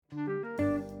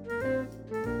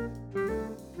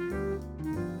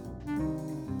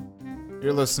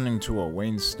You're listening to a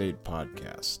Wayne State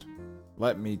podcast.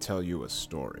 Let me tell you a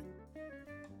story.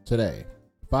 Today,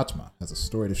 Fatma has a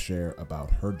story to share about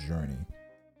her journey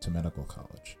to medical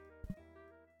college.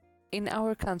 In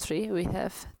our country, we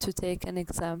have to take an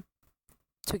exam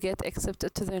to get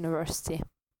accepted to the university.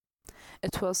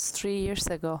 It was 3 years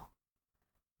ago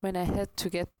when I had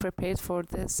to get prepared for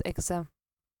this exam.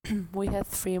 We had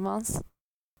 3 months,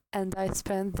 and I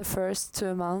spent the first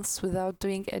 2 months without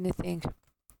doing anything.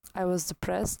 I was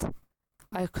depressed.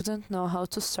 I couldn't know how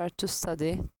to start to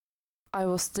study. I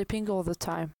was sleeping all the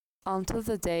time until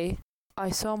the day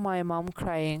I saw my mom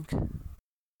crying.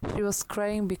 She was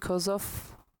crying because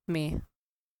of me.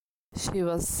 She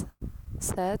was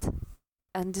sad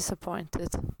and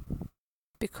disappointed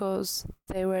because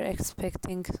they were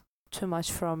expecting too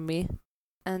much from me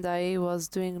and I was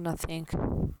doing nothing.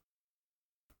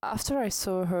 After I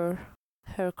saw her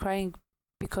crying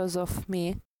because of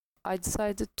me, I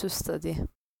decided to study.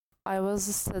 I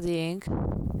was studying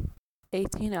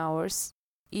 18 hours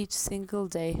each single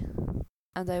day,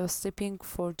 and I was sleeping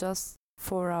for just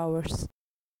 4 hours.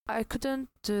 I couldn't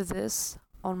do this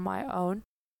on my own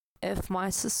if my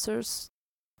sisters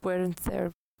weren't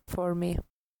there for me.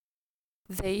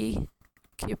 They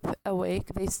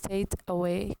stayed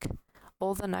awake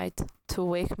all the night to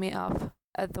wake me up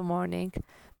at the morning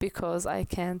because I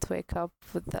can't wake up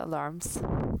with the alarms.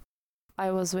 I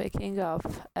was waking up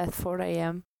at 4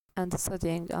 a.m. and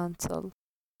studying until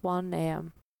 1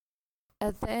 a.m.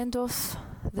 At the end of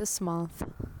this month,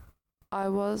 I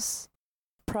was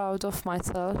proud of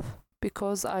myself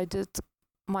because I did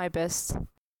my best.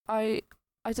 I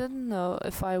didn't know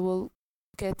if I will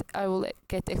get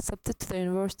accepted to the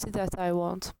university that I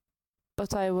want,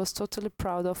 but I was totally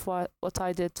proud of what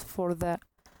I did for the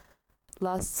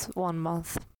last 1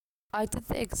 month. I did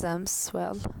the exams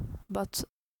well, but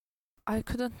I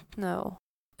couldn't know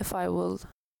if I will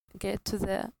get to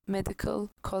the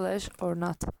medical college or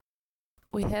not.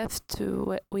 We had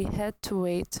to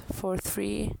wait for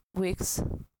 3 weeks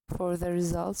for the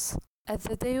results. At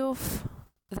the day of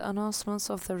the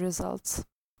announcements of the results,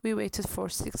 we waited for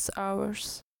 6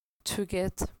 hours to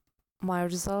get my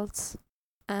results,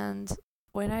 and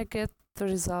when I get the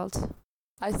result,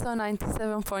 I saw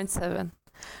 97.7,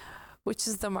 which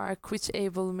is the mark which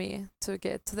enabled me to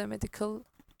get to the medical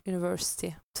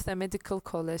university, to the medical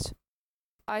college.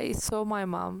 I saw my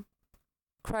mom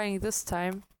crying this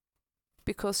time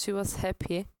because she was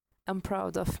happy and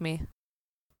proud of me.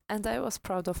 And I was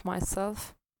proud of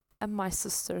myself and my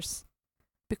sisters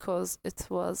because it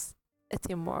was a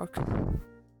teamwork.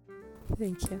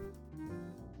 Thank you.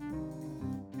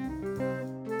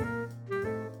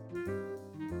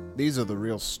 These are the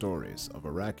real stories of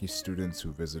Iraqi students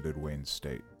who visited Wayne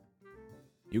State.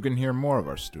 You can hear more of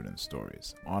our student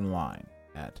stories online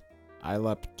at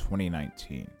ILEP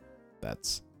 2019.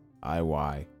 That's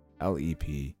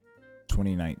IYLEP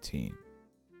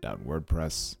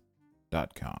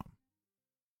 2019.wordpress.com.